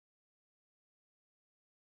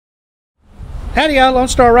Howdy y'all, Lone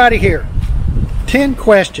Star Rider here. 10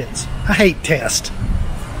 questions. I hate tests.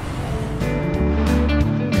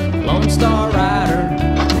 Lone Star Rider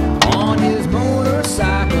on his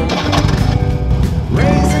motorcycle,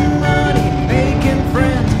 raising money, making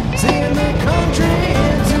friends, seeing the country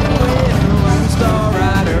into it. Lone Star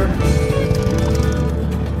Rider.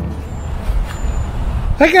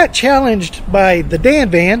 I got challenged by the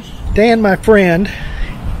Dan, my friend.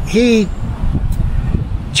 He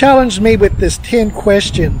challenged me with this 10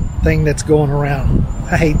 question thing that's going around.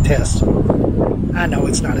 I hate tests. I know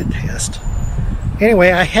it's not a test.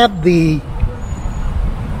 Anyway, I have the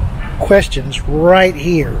questions right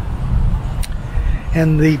here.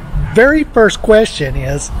 And the very first question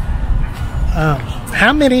is,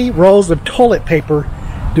 how many rolls of toilet paper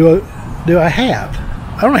do I have?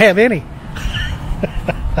 I don't have any.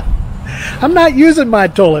 I'm not using my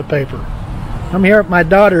toilet paper. I'm here at my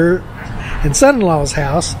daughter and son-in-law's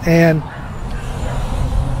house, and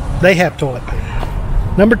they have toilet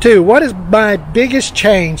paper. Number 2, what is my biggest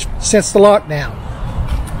change since the lockdown?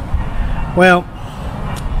 Well,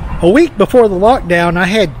 a week before the lockdown, I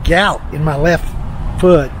had gout in my left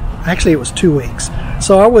foot. Actually, it was 2 weeks.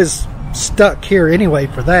 So I was stuck here anyway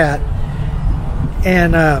for that.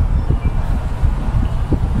 And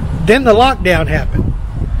then the lockdown happened.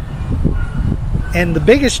 And the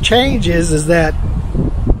biggest change is that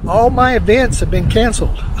all my events have been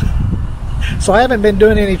canceled. So I haven't been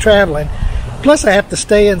doing any traveling. Plus I have to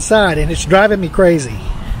stay inside, and it's driving me crazy.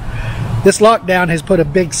 This lockdown has put a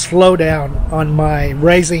big slowdown on my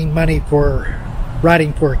raising money for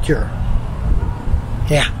Riding for a Cure.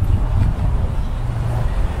 Yeah.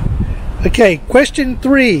 Okay, question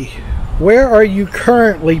 3. Where are you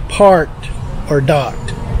currently parked or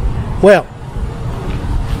docked? Well,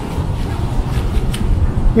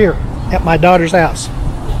 here at my daughter's house.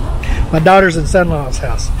 My daughter's and son-in-law's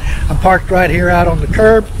house. I'm parked right here out on the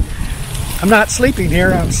curb. I'm not sleeping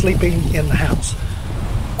here, I'm sleeping in the house.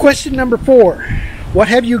 Question number 4. What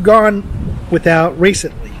have you gone without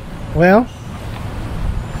recently? Well,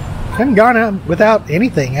 I haven't gone out without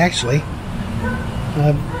anything, actually.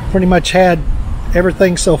 I've pretty much had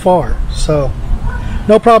everything so far, so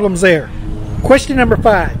no problems there. Question number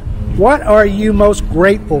 5. What are you most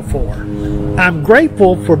grateful for? I'm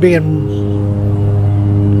grateful for being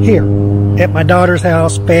here at my daughter's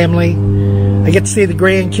house, family. I get to see the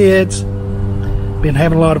grandkids. Been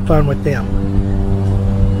having a lot of fun with them.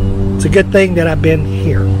 It's a good thing that I've been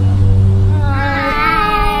here.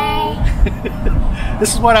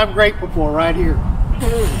 This is what I'm grateful for right here.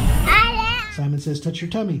 Simon says, touch your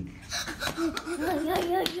tummy.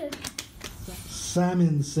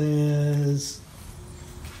 Simon says,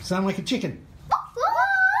 sound like a chicken.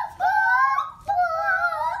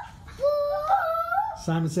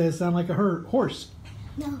 Simon says, sound like a horse.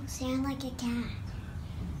 No, sound like a cat.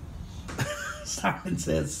 Simon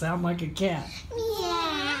says, sound like a cat.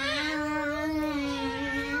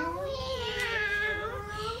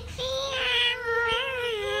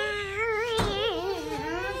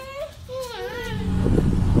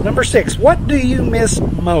 Number 6, what do you miss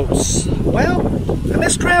most? Well, I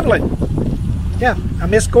miss traveling. Yeah, I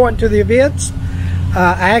miss going to the events.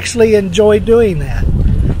 I actually enjoy doing that.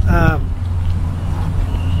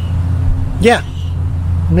 Yeah,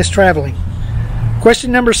 I miss traveling.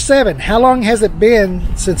 Question number 7, how long has it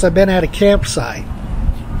been since I've been at a campsite?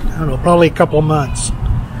 I don't know, probably a couple of months.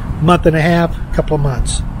 Month and a half, couple of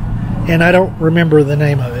months. And I don't remember the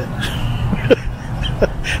name of it.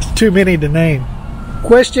 It's too many to name.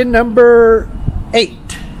 Question number 8.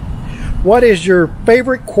 What is your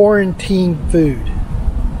favorite quarantine food?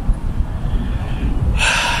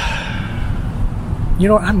 You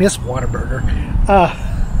know, I miss Whataburger.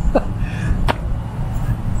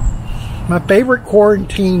 My favorite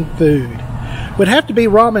quarantine food would have to be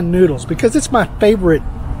ramen noodles, because it's my favorite.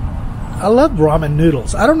 I love ramen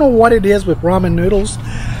noodles. I don't know what it is with ramen noodles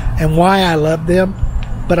and why I love them,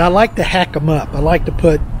 but I like to hack them up. I like to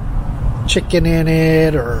put chicken in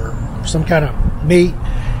it or some kind of meat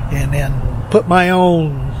and then put my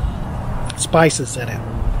own spices in it.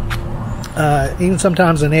 Even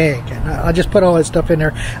sometimes an egg. And I just put all that stuff in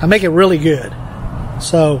there. I make it really good.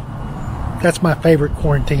 So that's my favorite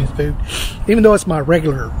quarantine food, even though it's my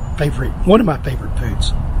regular favorite, one of my favorite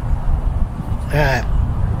foods.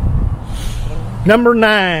 Number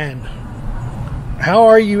 9. How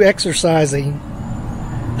are you exercising?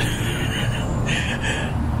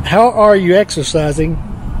 How are you exercising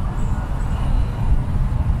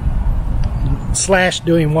 /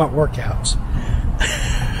 doing what workouts?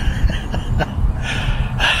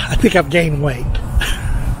 I think I've gained weight.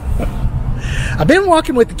 I've been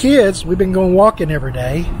walking with the kids. We've been going walking every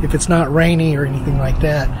day if it's not rainy or anything like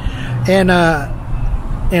that.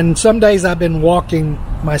 And some days I've been walking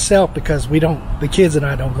myself because the kids and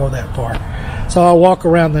I don't go that far. So I'll walk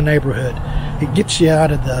around the neighborhood. It gets you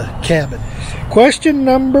out of the cabin. Question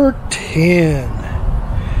number 10.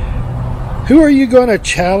 Who are you going to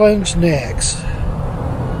challenge next?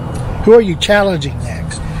 Who are you challenging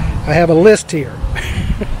next? I have a list here.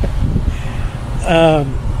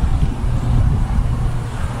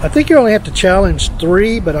 I think you only have to challenge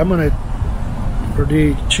 3, but I'm going to, or do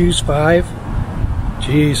you choose 5?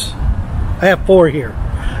 Jeez. I have 4 here.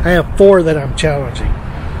 I have 4 that I'm challenging.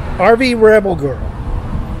 RV Rebel Girl,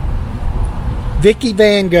 Vicky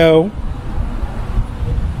Van Gogh,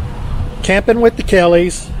 Camping with the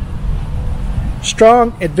Kellys,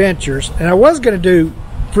 Strong Adventures, and I was going to do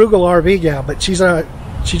Frugal RV Gal, but she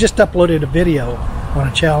just uploaded a video on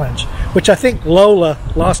a challenge, which I think Lola,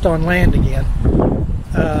 Lost on Land again,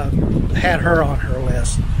 had her on her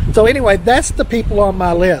list. So anyway, that's the people on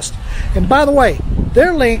my list. And by the way,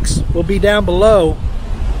 their links will be down below.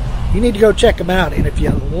 You need to go check them out. And if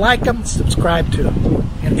you like them, subscribe to them.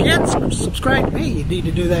 And if you haven't subscribed to me, you need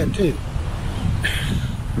to do that too.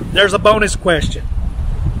 There's a bonus question.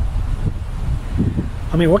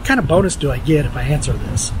 I mean, what kind of bonus do I get if I answer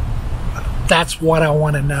this? That's what I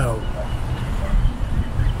want to know.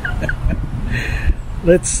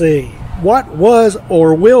 Let's see. What was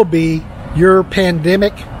or will be your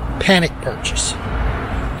pandemic panic purchase?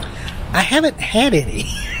 I haven't had any.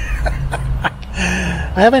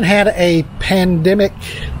 I haven't had a pandemic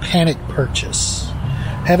panic purchase.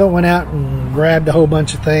 Haven't went out and grabbed a whole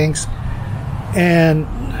bunch of things. And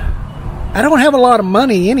I don't have a lot of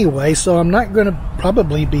money anyway, so I'm not going to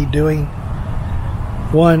probably be doing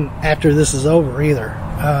one after this is over either.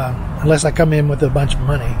 Unless I come in with a bunch of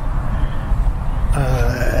money.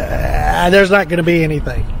 There's not going to be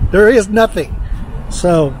anything. There is nothing.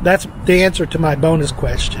 So that's the answer to my bonus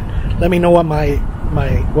question. Let me know what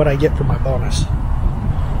what I get for my bonus.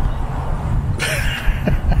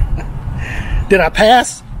 Did I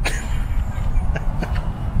pass?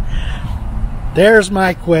 There's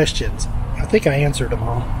my questions. I think I answered them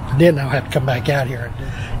all. If I didn't, I'll have to come back out here.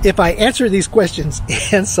 If I answer these questions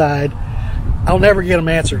inside, I'll never get them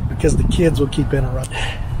answered because the kids will keep interrupting.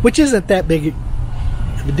 Which isn't that big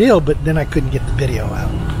of a deal, but then I couldn't get the video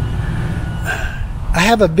out. I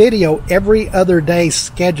have a video every other day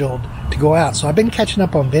scheduled to go out, so I've been catching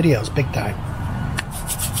up on videos big time.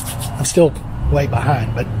 I'm still way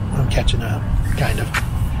behind, but I'm catching up, kind of.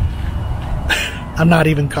 I'm not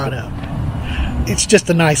even caught up. It's just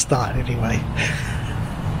a nice thought, anyway.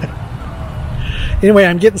 Anyway,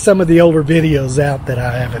 I'm getting some of the older videos out that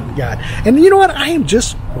I haven't got. And you know what? I am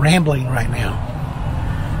just rambling right now.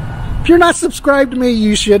 If you're not subscribed to me,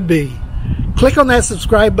 you should be. Click on that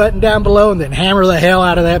subscribe button down below and then hammer the hell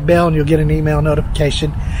out of that bell and you'll get an email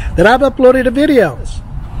notification that I've uploaded a video.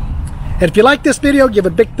 And if you like this video, give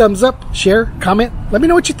it a big thumbs up, share, comment. Let me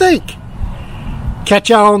know what you think. Catch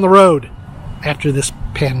y'all on the road after this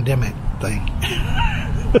pandemic thing.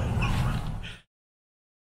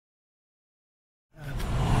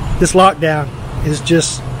 This lockdown is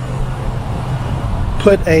just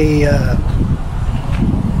put a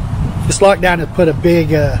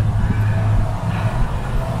big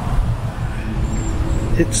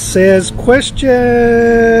it says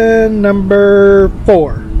question number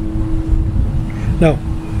 4. No,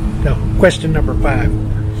 question number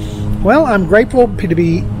 5. Well, I'm grateful to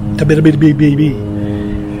be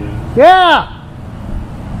yeah,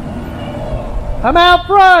 I'm out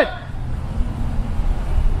front.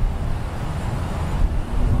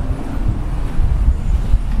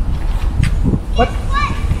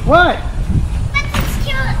 What? But this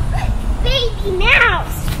cute baby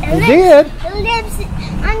mouse. It did? It lives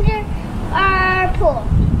under our pool.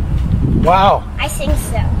 Wow. I think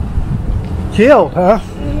so. Killed, huh?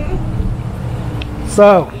 Mm-hmm.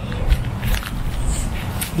 So,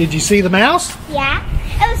 did you see the mouse? Yeah.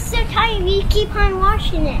 It was so tiny, we keep on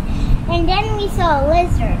washing it. And then we saw a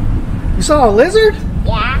lizard. You saw a lizard?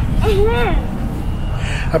 Yeah.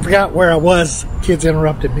 I forgot where I was. Kids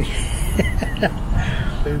interrupted me.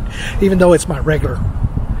 Even though it's my regular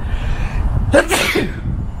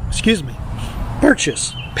excuse me,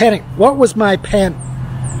 purchase. Panic. What was my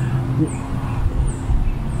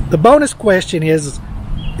the bonus question is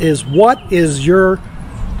what is your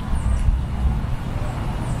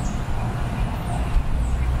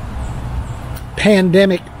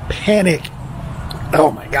pandemic panic?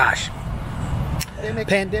 Oh my gosh. Pandemic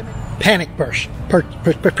panic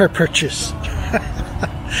purchase.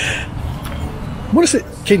 What is it?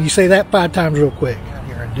 Can you say that 5 times real quick? Out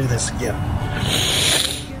here and do this again.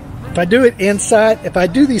 If I do it inside, if I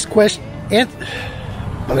do these questions, all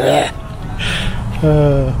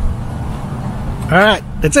right,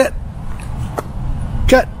 that's it.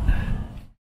 Cut.